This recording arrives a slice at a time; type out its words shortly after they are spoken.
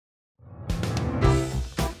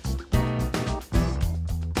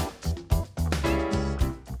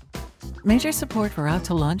Major support for Out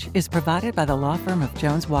to Lunch is provided by the law firm of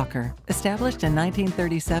Jones Walker, established in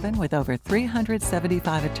 1937 with over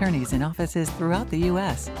 375 attorneys in offices throughout the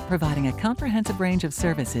U.S., providing a comprehensive range of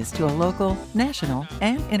services to a local, national,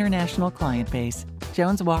 and international client base.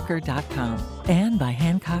 JonesWalker.com. And by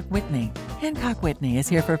Hancock Whitney. Hancock Whitney is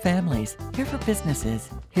here for families, here for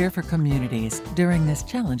businesses, here for communities during this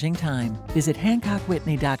challenging time. Visit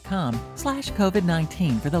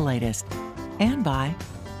HancockWhitney.com/COVID-19 for the latest. And by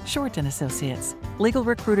Shorten Associates, legal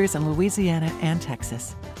recruiters in Louisiana and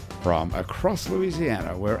Texas. From across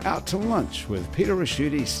Louisiana, we're out to lunch with Peter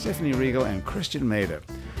Ricchiuti, Stephanie Riegel, and Christian Mader.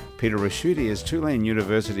 Peter Ricchiuti is Tulane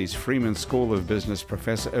University's Freeman School of Business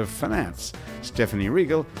Professor of Finance. Stephanie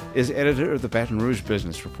Riegel is editor of the Baton Rouge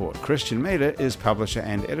Business Report. Christian Mader is publisher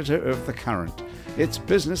and editor of The Current. It's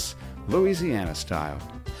business, Louisiana style.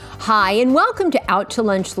 Hi, and welcome to Out to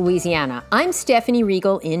Lunch, Louisiana. I'm Stephanie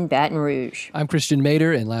Riegel in Baton Rouge. I'm Christian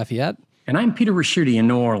Mader in Lafayette. And I'm Peter Ricchiuti in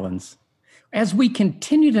New Orleans. As we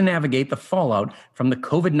continue to navigate the fallout from the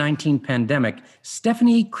COVID-19 pandemic,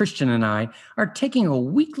 Stephanie, Christian, and I are taking a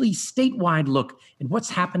weekly statewide look at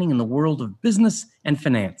what's happening in the world of business and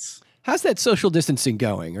finance. How's that social distancing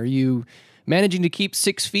going? Are you managing to keep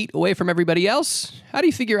 6 feet away from everybody else? How do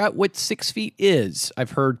you figure out what 6 feet is? I've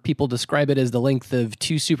heard people describe it as the length of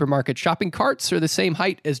 2 supermarket shopping carts or the same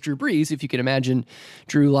height as Drew Brees, if you can imagine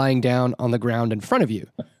Drew lying down on the ground in front of you.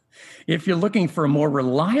 If you're looking for a more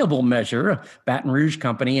reliable measure, Baton Rouge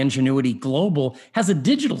company Ingenuity Global has a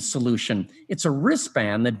digital solution. It's a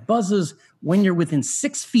wristband that buzzes when you're within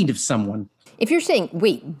 6 feet of someone. If you're saying,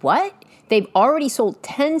 wait, what? They've already sold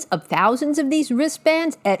tens of thousands of these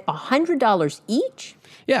wristbands at $100 each?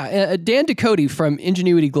 Yeah, Dan Ducote from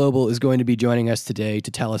Ingenuity Global is going to be joining us today to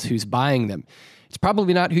tell us who's buying them. It's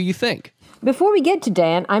probably not who you think. Before we get to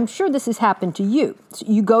Dan, I'm sure this has happened to you. So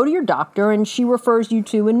you go to your doctor and she refers you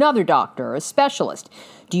to another doctor, a specialist.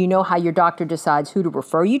 Do you know how your doctor decides who to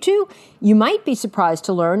refer you to? You might be surprised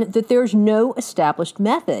to learn that there's no established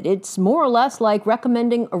method. It's more or less like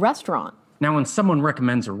recommending a restaurant. Now, when someone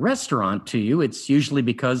recommends a restaurant to you, it's usually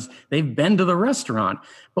because they've been to the restaurant.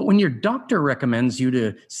 But when your doctor recommends you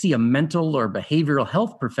to see a mental or behavioral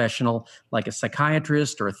health professional, like a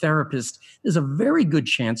psychiatrist or a therapist, there's a very good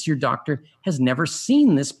chance your doctor has never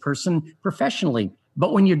seen this person professionally.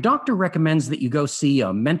 But when your doctor recommends that you go see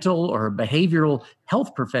a mental or a behavioral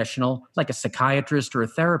health professional, like a psychiatrist or a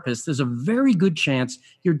therapist, there's a very good chance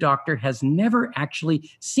your doctor has never actually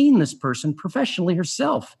seen this person professionally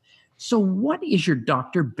herself. So what is your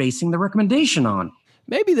doctor basing the recommendation on?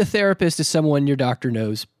 Maybe the therapist is someone your doctor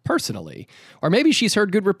knows personally, or maybe she's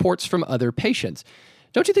heard good reports from other patients.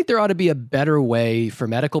 Don't you think there ought to be a better way for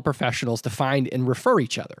medical professionals to find and refer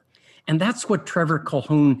each other? And that's what Trevor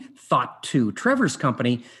Colquhoun thought too. Trevor's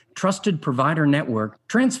company, Trusted Provider Network,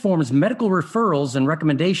 transforms medical referrals and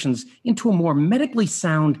recommendations into a more medically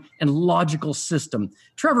sound and logical system.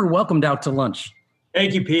 Trevor, welcomed Out to Lunch.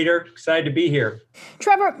 Thank you, Peter. Excited to be here.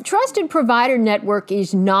 Trevor, Trusted Provider Network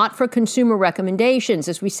is not for consumer recommendations.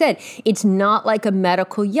 As we said, it's not like a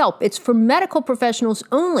medical Yelp. It's for medical professionals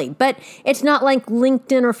only, but it's not like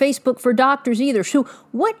LinkedIn or Facebook for doctors either. So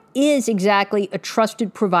what is exactly a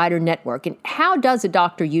Trusted Provider Network, and how does a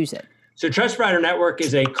doctor use it? So Trusted Provider Network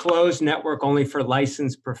is a closed network only for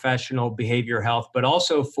licensed professional behavioral health, but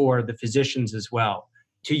also for the physicians as well.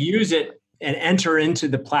 To use it and enter into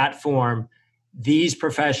the platform, these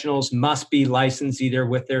professionals must be licensed either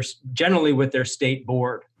generally with their state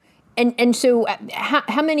board. And so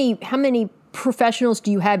how many professionals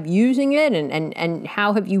do you have using it, and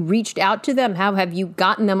how have you reached out to them? How have you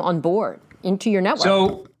gotten them on board into your network?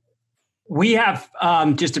 So we have,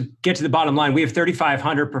 just to get to the bottom line, we have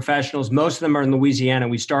 3,500 professionals. Most of them are in Louisiana.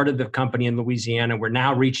 We started the company in Louisiana. We're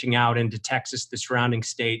now reaching out into Texas, the surrounding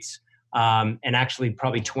states, and actually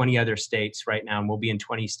probably 20 other states right now, and we'll be in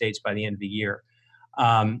 20 states by the end of the year.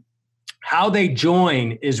 How they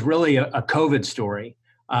join is really a COVID story.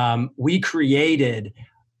 We created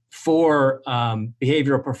for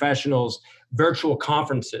behavioral professionals virtual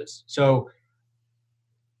conferences. So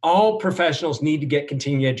all professionals need to get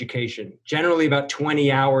continuing education, generally about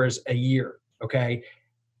 20 hours a year, okay?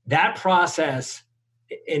 That process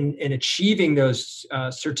in achieving those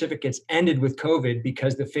certificates ended with COVID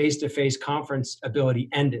because the face-to-face conference ability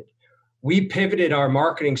ended. We pivoted our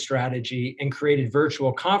marketing strategy and created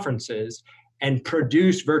virtual conferences and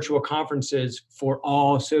produced virtual conferences for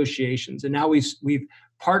all associations. And now we've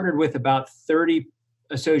partnered with about 30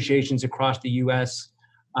 associations across the U.S.,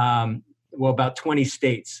 about 20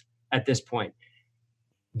 states at this point.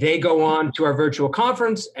 They go on to our virtual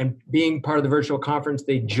conference, and being part of the virtual conference,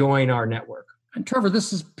 they join our network. And Trevor,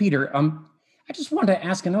 this is Peter. I just wanted to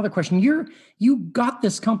ask another question. You got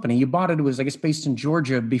this company, you bought it. It was, I guess, based in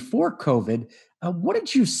Georgia before COVID. What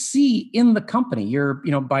did you see in the company?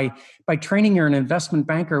 By training, you're an investment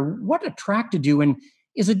banker. What attracted you? And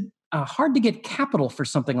is it hard to get capital for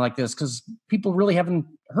something like this? Because people really haven't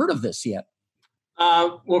heard of this yet.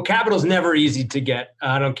 Well, capital is never easy to get.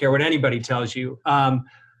 I don't care what anybody tells you.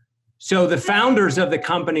 So the founders of the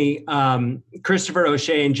company, Christopher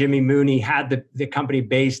O'Shea and Jimmy Mooney, had the company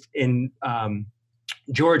based in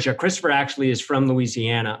Georgia. Christopher actually is from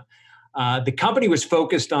Louisiana. The company was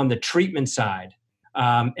focused on the treatment side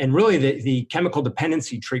and really the chemical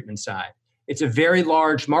dependency treatment side. It's a very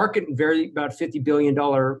large market, about $50 billion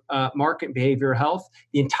market in behavioral health.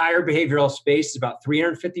 The entire behavioral space is about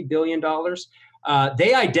 $350 billion.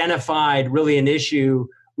 They identified really an issue,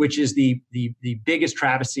 which is the biggest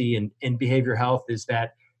travesty in behavioral health, is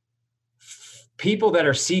that people that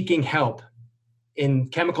are seeking help in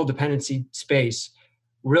chemical dependency space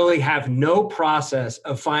really have no process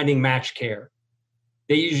of finding matched care.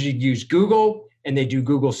 They usually use Google and they do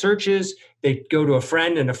Google searches. They go to a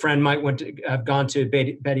friend and a friend might have gone to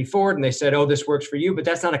Betty Ford and they said, oh, this works for you, but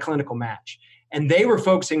that's not a clinical match. And they were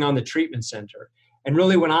focusing on the treatment center. And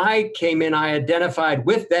really when I came in, I identified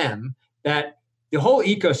with them that the whole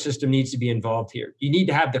ecosystem needs to be involved here. You need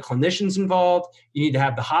to have the clinicians involved. You need to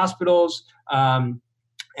have the hospitals, and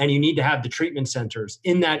you need to have the treatment centers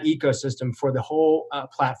in that ecosystem for the whole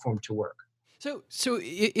platform to work. So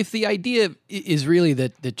if the idea is really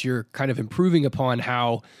that you're kind of improving upon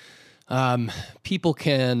how people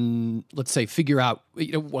can, let's say, figure out,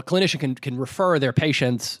 what clinician can refer their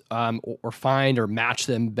patients or find or match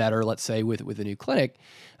them better, let's say, with a new clinic.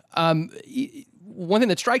 One thing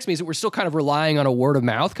that strikes me is that we're still kind of relying on a word of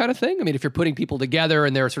mouth kind of thing. I mean, if you're putting people together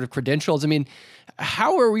and their sort of credentials, I mean,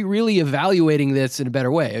 how are we really evaluating this in a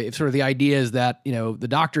better way? If sort of the idea is that, the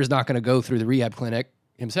doctor is not going to go through the rehab clinic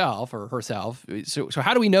himself or herself. So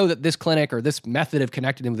how do we know that this clinic or this method of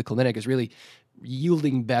connecting them with the clinic is really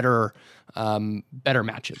yielding better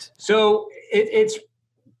matches? So it's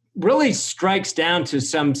really strikes down to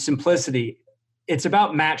some simplicity. It's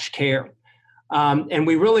about matched care. And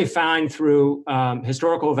we really find through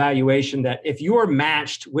historical evaluation that if you are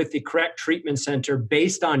matched with the correct treatment center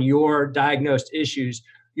based on your diagnosed issues,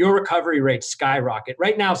 your recovery rates skyrocket.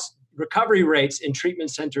 Right now, recovery rates in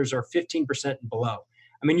treatment centers are 15% and below.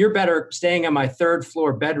 I mean, you're better staying on my third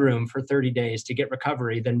floor bedroom for 30 days to get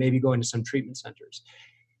recovery than maybe going to some treatment centers.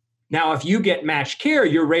 Now, if you get matched care,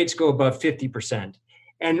 your rates go above 50%.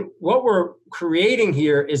 And what we're creating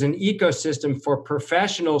here is an ecosystem for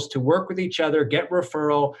professionals to work with each other, get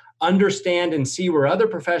referral, understand and see where other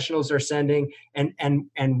professionals are sending. And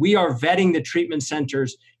we are vetting the treatment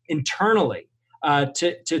centers internally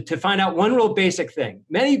to find out one real basic thing.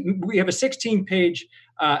 We have a 16-page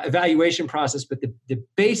evaluation process, but the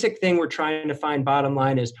basic thing we're trying to find, bottom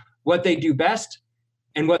line, is what they do best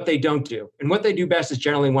and what they don't do. And what they do best is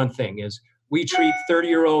generally one thing: is we treat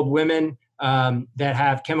 30-year-old women that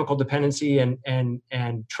have chemical dependency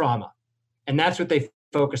and trauma. And that's what they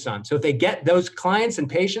focus on. So if they get those clients and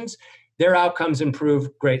patients, their outcomes improve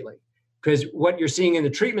greatly. Because what you're seeing in the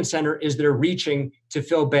treatment center is they're reaching to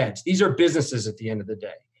fill beds. These are businesses at the end of the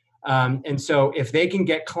day. And so if they can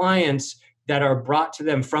get clients that are brought to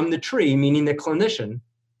them from the tree, meaning the clinician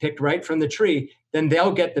picked right from the tree, then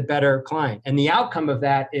they'll get the better client. And the outcome of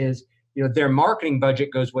that is, their marketing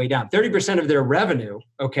budget goes way down. 30% of their revenue,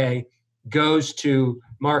 goes to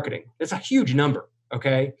marketing. That's a huge number,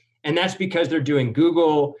 And that's because they're doing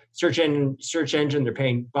Google search engine. They're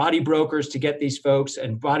paying body brokers to get these folks,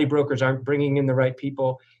 and body brokers aren't bringing in the right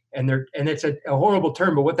people. And it's a horrible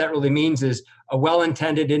term, but what that really means is a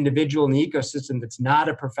well-intended individual in the ecosystem that's not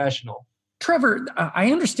a professional. Trevor,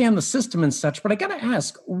 I understand the system and such, but I got to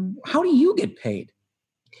ask, how do you get paid?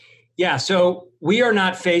 Yeah, so we are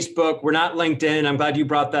not Facebook. We're not LinkedIn. I'm glad you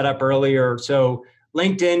brought that up earlier. So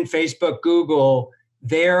LinkedIn, Facebook, Google,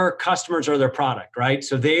 their customers are their product, right?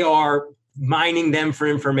 So they are mining them for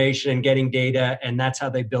information and getting data, and that's how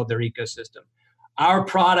they build their ecosystem. Our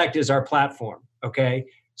product is our platform,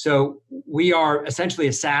 So we are essentially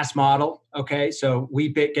a SaaS model, So we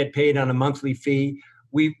get paid on a monthly fee.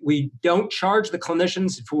 We don't charge the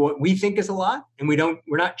clinicians for what we think is a lot, and we're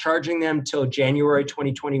not charging them till January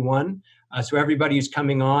 2021. So everybody who's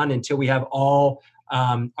coming on until we have all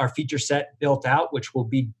our feature set built out, which will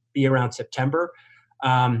be around September.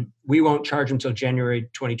 We won't charge them until January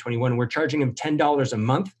 2021. We're charging them $10 a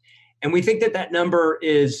month. And we think that number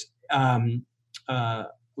is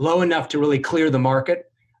low enough to really clear the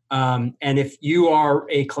market. And if you are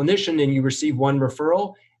a clinician and you receive one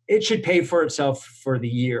referral, it should pay for itself for the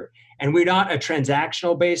year. And we're not a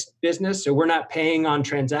transactional based business, so we're not paying on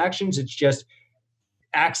transactions. It's just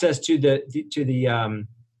access to the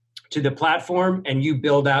platform, and you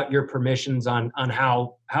build out your permissions on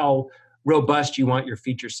how robust you want your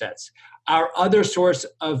feature sets. Our other source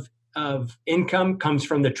of income comes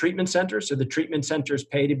from the treatment center. So the treatment centers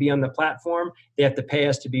pay to be on the platform. They have to pay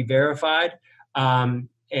us to be verified. And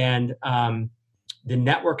the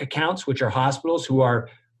network accounts, which are hospitals who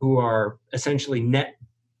are essentially net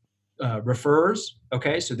referrers.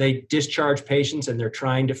 Okay, so they discharge patients and they're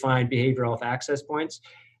trying to find behavioral health access points.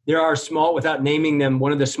 There are small, without naming them,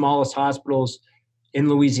 one of the smallest hospitals in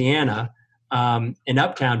Louisiana, in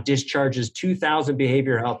Uptown, discharges 2,000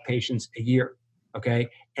 behavioral health patients a year. Okay,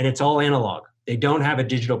 and it's all analog. They don't have a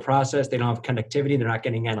digital process. They don't have connectivity. They're not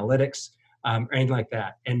getting analytics or anything like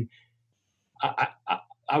that. And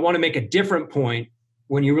I want to make a different point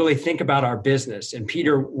when you really think about our business, and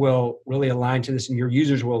Peter will really align to this and your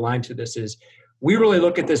users will align to this, is we really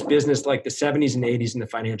look at this business like the 70s and 80s in the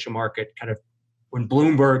financial market, kind of when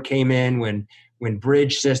Bloomberg came in, when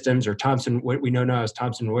Bridge Systems or Thomson, what we know now as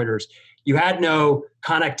Thomson Reuters, you had no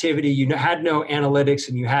connectivity, you had no analytics,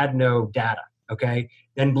 and you had no data, okay?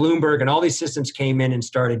 Then Bloomberg and all these systems came in and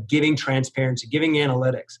started giving transparency, giving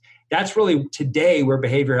analytics. That's really today where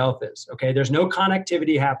behavioral health is, okay? There's no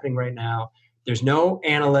connectivity happening right now. There's no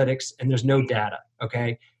analytics and there's no data,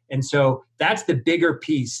 okay? And so that's the bigger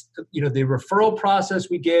piece. You know, the referral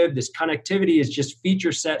process we give, this connectivity is just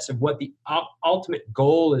feature sets of what the ultimate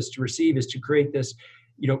goal is to receive, is to create this,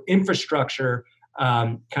 you know, infrastructure,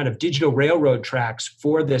 kind of digital railroad tracks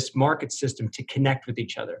for this market system to connect with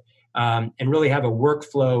each other, and really have a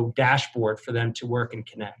workflow dashboard for them to work and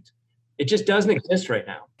connect. It just doesn't exist right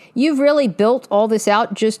now. You've really built all this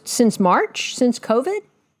out just since March, since COVID?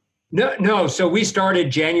 No. So we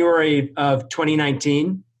started January of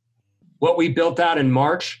 2019. What we built out in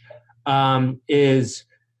March is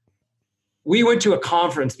we went to a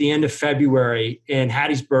conference the end of February in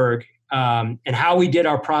Hattiesburg, and how we did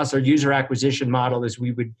our process, our user acquisition model is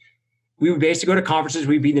we would basically go to conferences.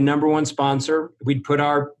 We'd be the number one sponsor. We'd put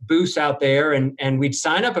our booths out there, and we'd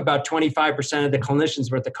sign up about 25% of the clinicians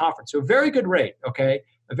were at the conference. So a very good rate, okay?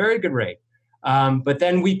 A very good rate. But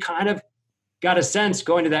then we kind of got a sense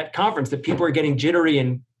going to that conference that people were getting jittery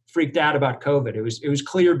and freaked out about COVID. It was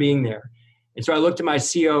clear being there. And so I looked at my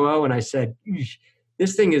COO and I said,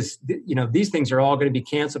 this thing is, you know, these things are all going to be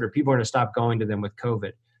canceled or people are going to stop going to them with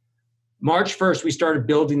COVID. March 1st, we started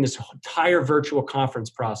building this entire virtual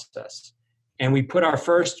conference process. And we put our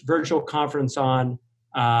first virtual conference on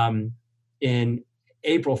in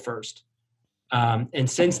April 1st. And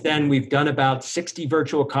since then, we've done about 60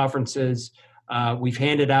 virtual conferences. We've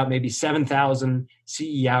handed out maybe 7,000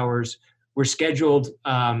 CE hours. We're scheduled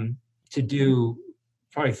to do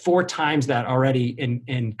probably 4 times that already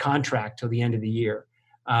in contract till the end of the year.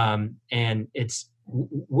 And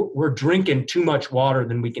we're drinking too much water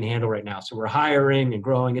than we can handle right now. So we're hiring and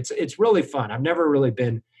growing. It's really fun. I've never really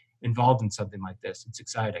been involved in something like this. It's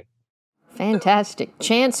exciting. Fantastic.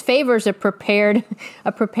 Chance favors a prepared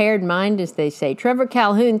mind, as they say. Trevor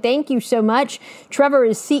Calhoun, thank you so much. Trevor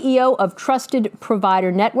is CEO of Trusted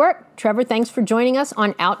Provider Network. Trevor, thanks for joining us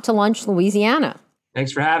on Out to Lunch, Louisiana.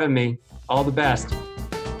 Thanks for having me. All the best.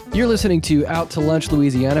 You're listening to Out to Lunch,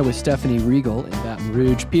 Louisiana with Stephanie Riegel in Baton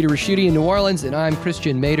Rouge, Peter Ricchiuti in New Orleans, and I'm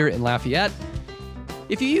Christian Mader in Lafayette.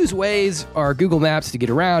 If you use Waze or Google Maps to get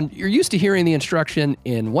around, you're used to hearing the instruction,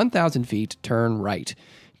 in 1,000 feet, turn right.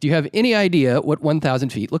 Do you have any idea what 1,000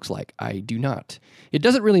 feet looks like? I do not. It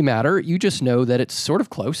doesn't really matter. You just know that it's sort of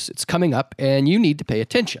close, it's coming up, and you need to pay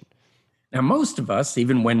attention. Now, most of us,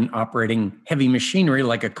 even when operating heavy machinery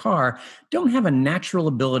like a car, don't have a natural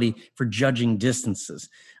ability for judging distances.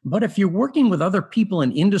 But if you're working with other people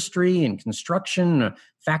in industry and construction, a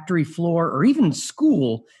factory floor, or even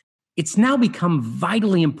school, it's now become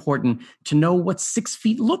vitally important to know what 6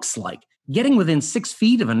 feet looks like. Getting within 6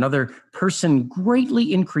 feet of another person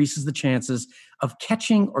greatly increases the chances of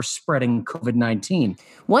catching or spreading COVID-19.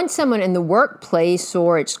 Once someone in the workplace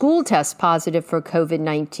or at school tests positive for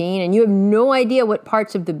COVID-19 and you have no idea what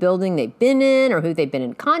parts of the building they've been in or who they've been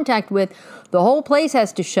in contact with, the whole place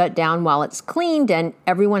has to shut down while it's cleaned and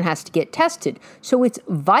everyone has to get tested. So it's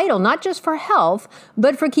vital, not just for health,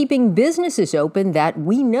 but for keeping businesses open, that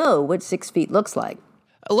we know what 6 feet looks like.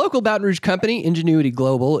 A local Baton Rouge company, Ingenuity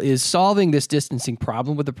Global, is solving this distancing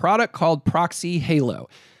problem with a product called Proxy Halo.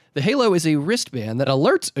 The Halo is a wristband that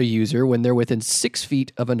alerts a user when they're within 6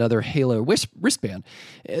 feet of another Halo wristband.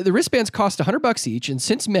 The wristbands cost $100 each, and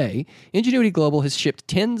since May, Ingenuity Global has shipped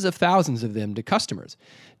tens of thousands of them to customers.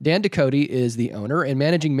 Dan Ducote is the owner and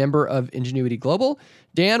managing member of Ingenuity Global.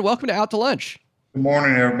 Dan, welcome to Out to Lunch. Good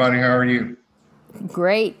morning, everybody. How are you?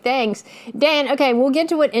 Great, thanks. Dan, okay, we'll get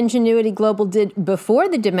to what Ingenuity Global did before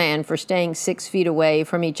the demand for staying 6 feet away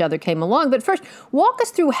from each other came along. But first, walk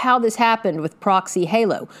us through how this happened with Proxy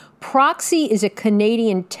Halo. Proxy is a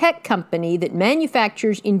Canadian tech company that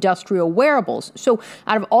manufactures industrial wearables. So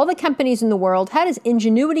out of all the companies in the world, how does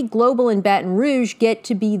Ingenuity Global in Baton Rouge get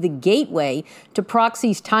to be the gateway to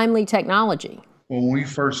Proxy's timely technology? When we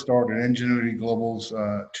first started, Ingenuity Global's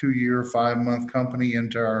 2-year, 5-month company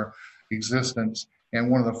into our existence.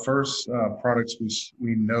 And one of the first products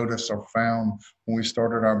we noticed or found when we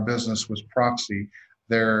started our business was Proxy.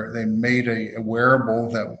 They made a wearable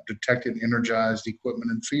that detected energized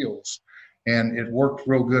equipment and fields. And it worked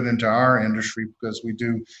real good into our industry because we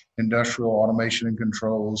do industrial automation and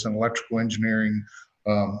controls and electrical engineering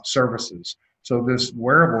services. So this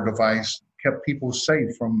wearable device kept people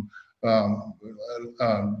safe from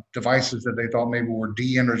devices that they thought maybe were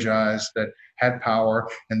de-energized that had power,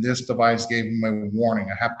 and this device gave them a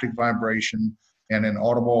warning, a haptic vibration, and an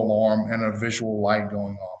audible alarm, and a visual light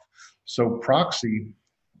going off. So Proxy,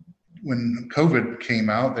 when COVID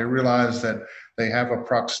came out, they realized that they have a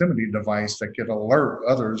proximity device that could alert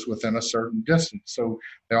others within a certain distance. So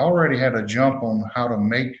they already had a jump on how to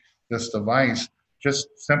make this device, just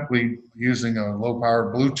simply using a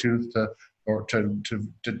low-powered Bluetooth to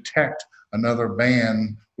detect another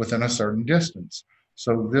band within a certain distance.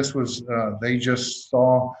 So this was, they just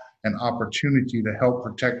saw an opportunity to help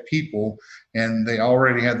protect people, and they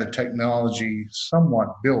already had the technology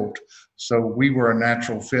somewhat built. So we were a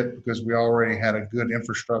natural fit because we already had a good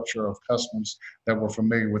infrastructure of customers that were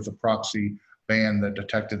familiar with the Proxy band that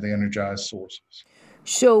detected the energized sources.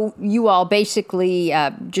 So you all basically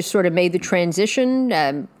just sort of made the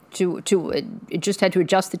transition it just had to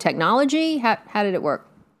adjust the technology? How did it work?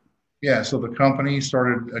 Yeah, so the company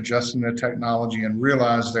started adjusting the technology and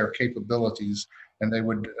realized their capabilities, and they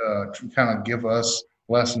would kind of give us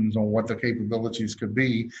lessons on what the capabilities could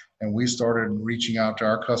be. And we started reaching out to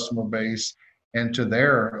our customer base and to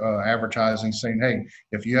their advertising saying, hey,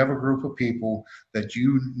 if you have a group of people that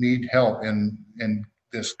you need help in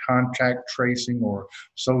this contact tracing or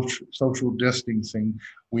social distancing,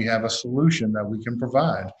 we have a solution that we can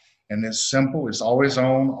provide. And it's simple, it's always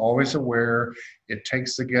on, always aware. It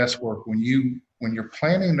takes the guesswork. When you're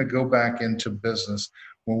planning to go back into business,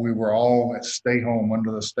 when we were all at stay home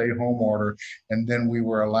under the stay home order, and then we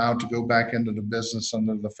were allowed to go back into the business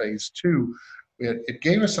under the phase 2, it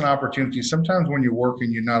gave us an opportunity. Sometimes when you're working,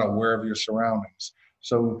 you're not aware of your surroundings.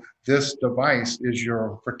 So this device is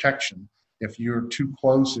your protection. If you're too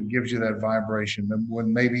close, it gives you that vibration. And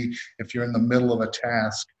when maybe if you're in the middle of a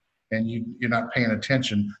task and you're not paying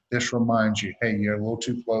attention, this reminds you, hey, you're a little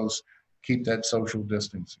too close, keep that social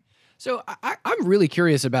distancing. So I'm really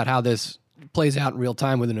curious about how this plays out in real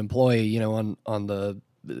time with an employee, on the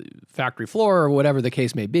factory floor or whatever the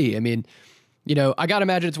case may be. I mean, I got to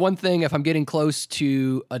imagine it's one thing if I'm getting close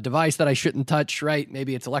to a device that I shouldn't touch, right?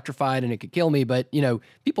 Maybe it's electrified and it could kill me, but,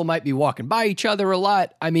 people might be walking by each other a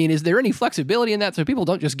lot. I mean, is there any flexibility in that so people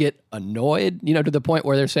don't just get annoyed, to the point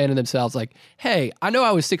where they're saying to themselves like, hey, I know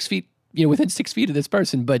I was 6 feet, within 6 feet of this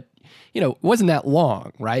person, but, it wasn't that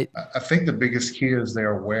long, right? I think the biggest key is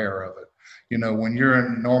they're aware of it. When you're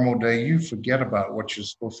in a normal day, you forget about what you're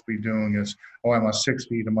supposed to be doing is, oh, am I 6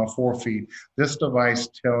 feet? Am I 4 feet? This device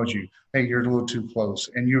tells you, hey, you're a little too close,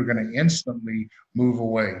 and you're going to instantly move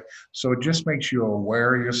away. So it just makes you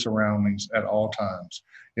aware of your surroundings at all times.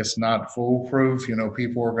 It's not foolproof.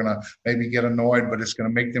 People are going to maybe get annoyed, but it's going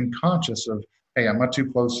to make them conscious of, hey, I'm not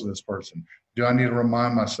too close to this person. Do I need to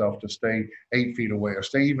remind myself to stay 8 feet away or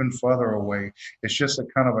stay even further away? It's just a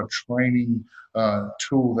kind of a training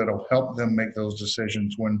tool that'll help them make those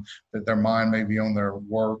decisions when their mind may be on their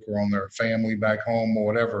work or on their family back home or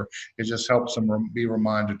whatever. It just helps them be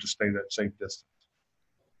reminded to stay that safe distance.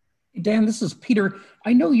 Dan, this is Peter.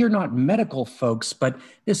 I know you're not medical folks, but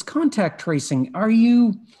this contact tracing,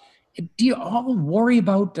 do you all worry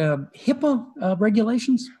about HIPAA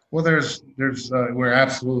regulations? Well, we're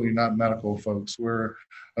absolutely not medical folks. We're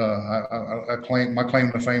my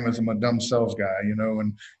claim to fame is I'm a dumb sales guy,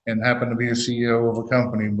 and happen to be a CEO of a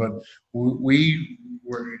company. But we're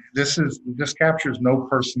this captures no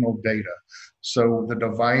personal data. So the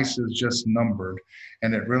device is just numbered,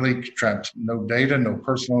 and it really traps no data, no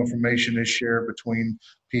personal information is shared between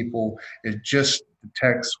people. It just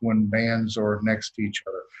detects when bands are next to each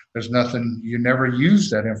other. There's nothing, you never use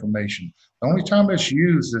that information. The only time it's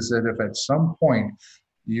used is that if at some point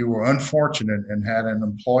you were unfortunate and had an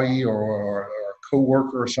employee or a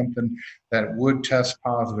coworker or something that would test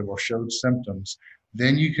positive or showed symptoms,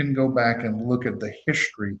 then you can go back and look at the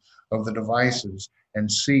history of the devices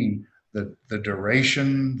and see the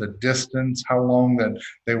duration, the distance, how long that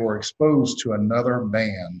they were exposed to another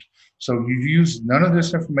band. So you use, none of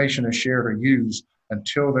this information is shared or used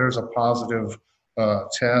until there's a positive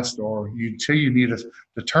test, or until you need to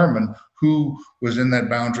determine who was in that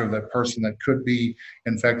boundary of that person that could be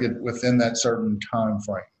infected within that certain time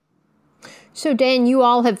frame. So Dan, you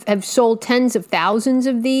all have sold tens of thousands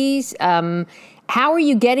of these. How are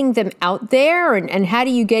you getting them out there, and how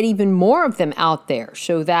do you get even more of them out there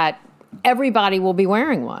so that everybody will be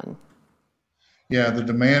wearing one? Yeah, the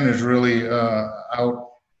demand is really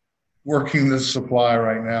outworking the supply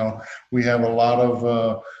right now. We have a lot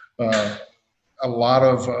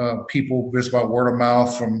of people, just about word of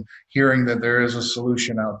mouth, from hearing that there is a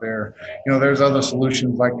solution out there. You know, there's other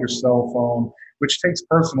solutions like your cell phone, which takes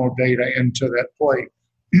personal data into that play.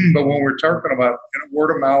 But when we're talking about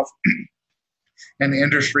word of mouth and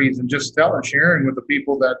industries, and just sharing with the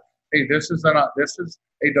people that, hey, this is a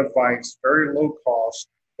device, very low cost.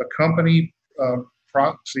 The company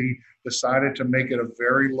Proxy decided to make it a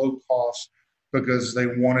very low cost because they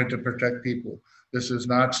wanted to protect people. This is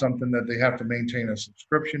not something that they have to maintain a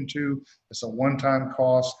subscription to. It's a one-time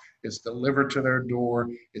cost. It's delivered to their door.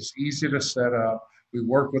 It's easy to set up. We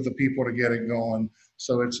work with the people to get it going.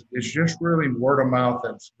 So it's just really word of mouth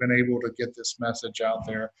that's been able to get this message out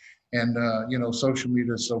there. And social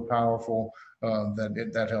media is so powerful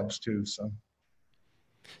that helps too.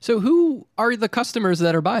 So who are the customers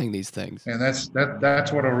that are buying these things? And that's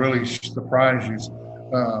what'll really surprise you.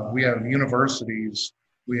 We have universities,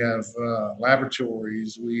 we have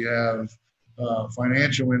laboratories, we have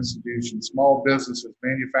financial institutions, small businesses,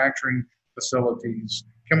 manufacturing facilities,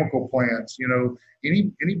 chemical plants. You know,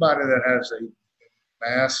 anybody that has a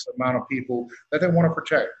mass amount of people that they want to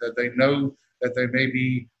protect, that they know that there may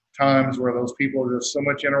be times where those people, there's so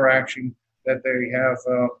much interaction that they have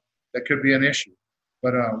that could be an issue.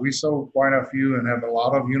 But we sold quite a few, and have a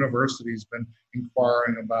lot of universities been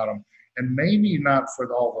inquiring about them. And maybe not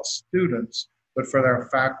for all the students, but for their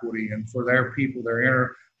faculty and for their people,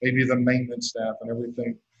 maybe the maintenance staff and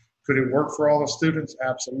everything. Could it work for all the students?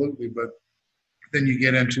 Absolutely. But then you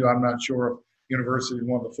get into, I'm not sure if universities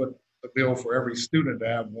want to foot the bill for every student to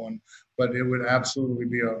have one, but it would absolutely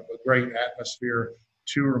be a great atmosphere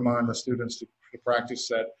to remind the students to practice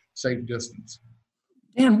that safe distance.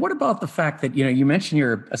 Dan, what about the fact that, you mentioned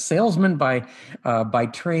you're a salesman by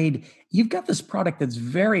trade. You've got this product that's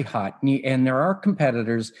very hot, and there are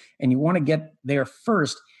competitors, and you want to get there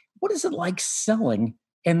first. What is it like selling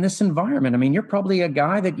in this environment? I mean, you're probably a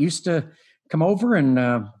guy that used to come over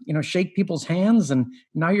and shake people's hands, and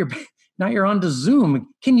now you're on to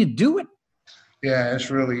Zoom. Can you do it? Yeah, it's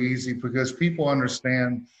really easy because people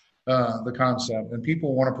understand the concept, and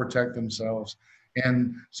people want to protect themselves.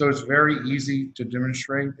 And so it's very easy to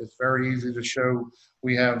demonstrate. It's very easy to show.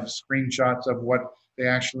 We have screenshots of what they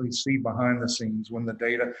actually see behind the scenes when the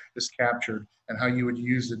data is captured, and how you would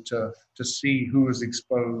use it to see who is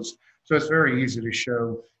exposed. So it's very easy to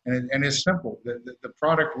show, and it's simple. The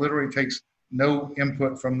product literally takes no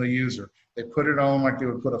input from the user. They put it on like they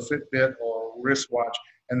would put a Fitbit or a wristwatch,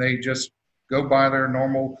 and they just go by their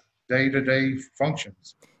normal day-to-day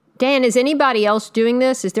functions. Dan, is anybody else doing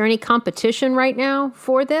this? Is there any competition right now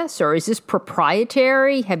for this, or is this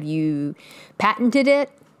proprietary? Have you patented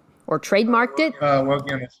it or trademarked it? Well,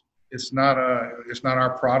 again, it's not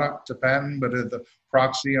our product to patent, but the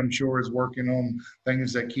Proxy, I'm sure, is working on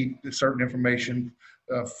things that keep certain information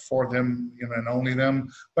for them, and only them.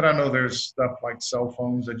 But I know there's stuff like cell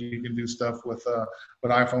phones that you can do stuff with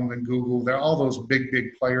iPhones and Google. All those big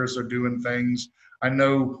players are doing things. I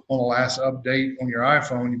know on the last update on your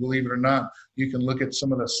iPhone, you believe it or not, you can look at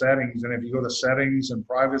some of the settings. And if you go to settings and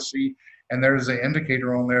privacy, and there's an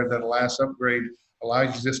indicator on there that the last upgrade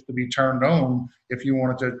allows this to be turned on if you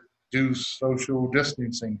wanted to do social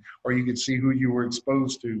distancing, or you could see who you were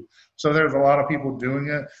exposed to. So there's a lot of people doing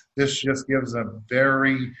it. This just gives a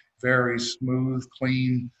very, very smooth,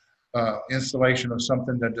 clean installation of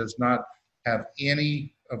something that does not have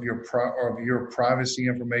any of your privacy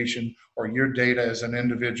information or your data as an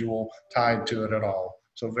individual tied to it at all.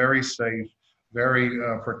 So very safe, very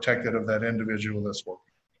protected of that individual that's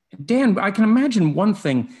working. Dan, I can imagine one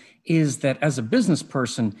thing is that as a business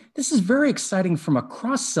person, this is very exciting from a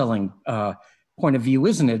cross-selling point of view,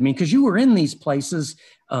 isn't it? I mean, because you were in these places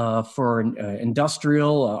for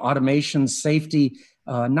industrial, automation, safety.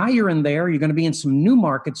 Now you're in there, you're going to be in some new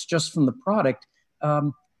markets just from the product.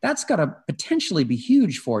 That's got to potentially be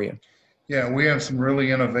huge for you. Yeah, we have some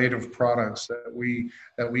really innovative products that we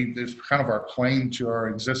it's kind of our claim to our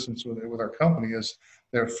existence with our company is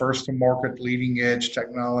they're first to market, leading edge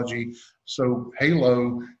technology. So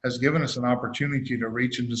Halo has given us an opportunity to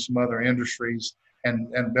reach into some other industries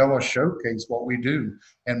and be able to showcase what we do.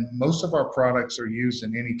 And most of our products are used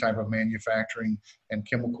in any type of manufacturing and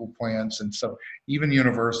chemical plants. And so even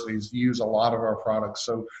universities use a lot of our products.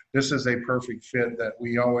 So this is a perfect fit that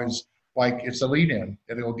we always like. It's a lead in.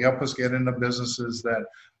 It'll help us get into businesses that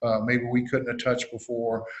maybe we couldn't have touched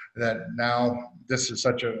before, that now this is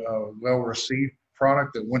such a well-received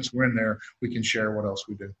product that once we're in there, we can share what else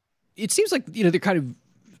we do. It seems like,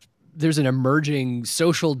 there's an emerging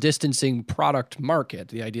social distancing product market.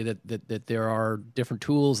 The idea that there are different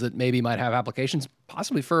tools that maybe might have applications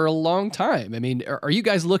possibly for a long time. I mean, are you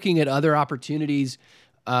guys looking at other opportunities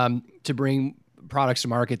to bring products to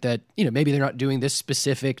market that, maybe they're not doing this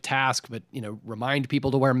specific task, but, remind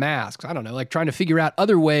people to wear masks? I don't know, like trying to figure out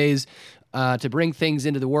other ways to bring things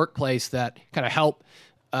into the workplace that kind of help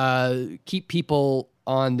keep people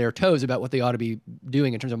on their toes about what they ought to be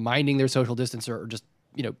doing in terms of minding their social distance or just,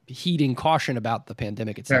 heeding caution about the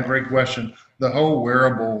pandemic itself. Yeah, great question. The whole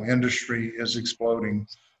wearable industry is exploding.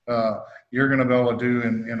 You're going to be able to do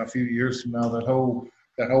in a few years from now, that whole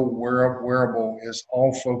wearable is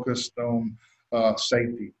all focused on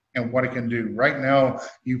safety and what it can do. Right now,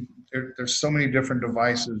 there's so many different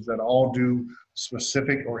devices that all do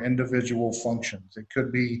specific or individual functions. It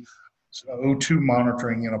could be O2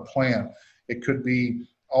 monitoring in a plant. It could be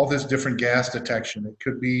all this different gas detection. It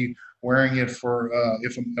could be wearing it for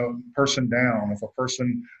if a person down, if a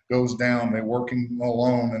person goes down, they're working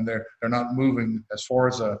alone and they're not moving, as far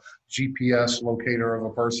as a GPS locator of a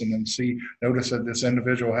person and notice that this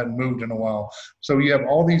individual hadn't moved in a while. So you have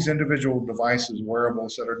all these individual devices,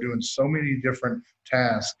 wearables that are doing so many different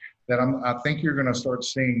tasks that I think you're going to start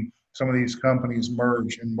seeing some of these companies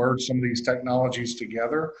merge some of these technologies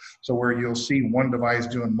together, so where you'll see one device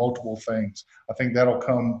doing multiple things. I think that'll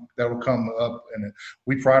come up, and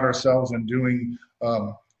we pride ourselves in doing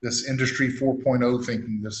this industry 4.0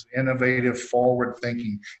 thinking, this innovative forward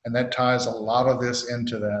thinking, and that ties a lot of this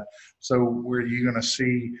into that. So where you're going to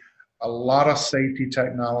see a lot of safety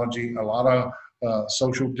technology, a lot of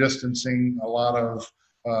social distancing, a lot of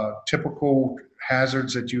typical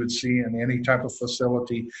hazards that you would see in any type of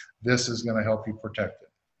facility. This is going to help you protect it.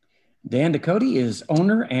 Dan Ducote is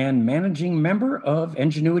owner and managing member of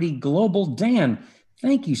Engenuity Global. Dan,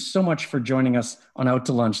 thank you so much for joining us on Out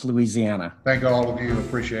to Lunch, Louisiana. Thank all of you.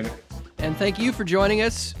 Appreciate it. And thank you for joining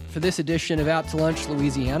us for this edition of Out to Lunch,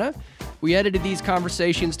 Louisiana. We edited these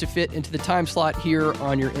conversations to fit into the time slot here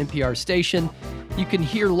on your NPR station. You can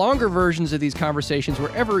hear longer versions of these conversations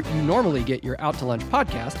wherever you normally get your Out to Lunch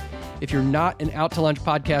podcast. If you're not an Out to Lunch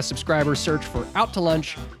podcast subscriber, search for Out to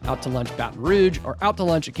Lunch Baton Rouge, or Out to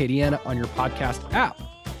Lunch Acadiana on your podcast app.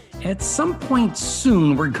 At some point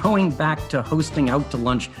soon, we're going back to hosting Out to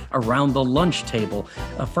Lunch around the lunch table.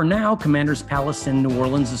 For now, Commander's Palace in New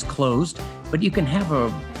Orleans is closed, but you can have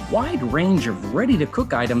a wide range of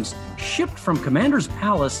ready-to-cook items shipped from Commander's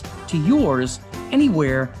Palace to yours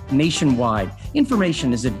anywhere nationwide.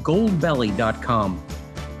 Information is at goldbelly.com.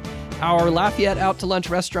 Our Lafayette Out to Lunch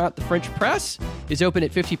restaurant, The French Press, is open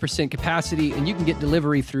at 50% capacity, and you can get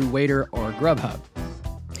delivery through Waiter or Grubhub.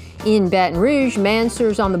 In Baton Rouge,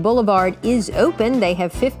 Mansur's on the Boulevard is open. They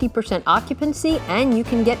have 50% occupancy, and you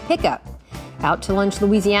can get pickup. Out to Lunch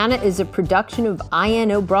Louisiana is a production of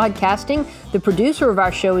INO Broadcasting. The producer of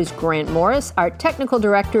our show is Grant Morris. Our technical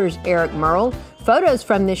director is Eric Merle. Photos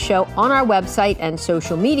from this show on our website and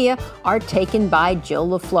social media are taken by Jill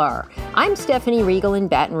LaFleur. I'm Stephanie Riegel in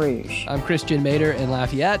Baton Rouge. I'm Christian Mader in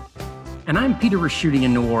Lafayette. And I'm Peter Raschuti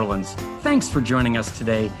in New Orleans. Thanks for joining us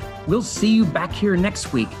today. We'll see you back here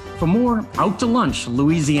next week for more Out to Lunch,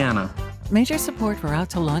 Louisiana. Major support for Out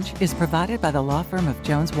to Lunch is provided by the law firm of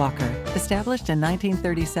Jones Walker, established in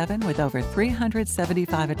 1937 with over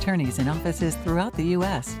 375 attorneys in offices throughout the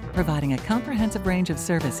U.S., providing a comprehensive range of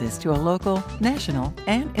services to a local, national,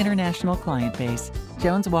 and international client base.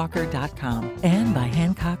 JonesWalker.com. And by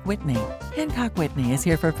Hancock Whitney. Hancock Whitney is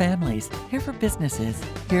here for families, here for businesses,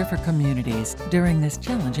 here for communities during this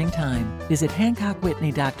challenging time. Visit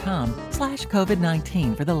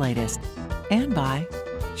HancockWhitney.com/COVID-19 for the latest. And by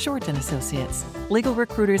Short & Associates, legal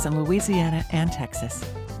recruiters in Louisiana and Texas.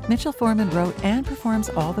 Mitchell Foreman wrote and performs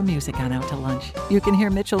all the music on Out to Lunch. You can hear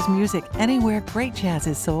Mitchell's music anywhere great jazz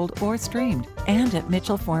is sold or streamed, and at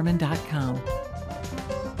mitchellforeman.com.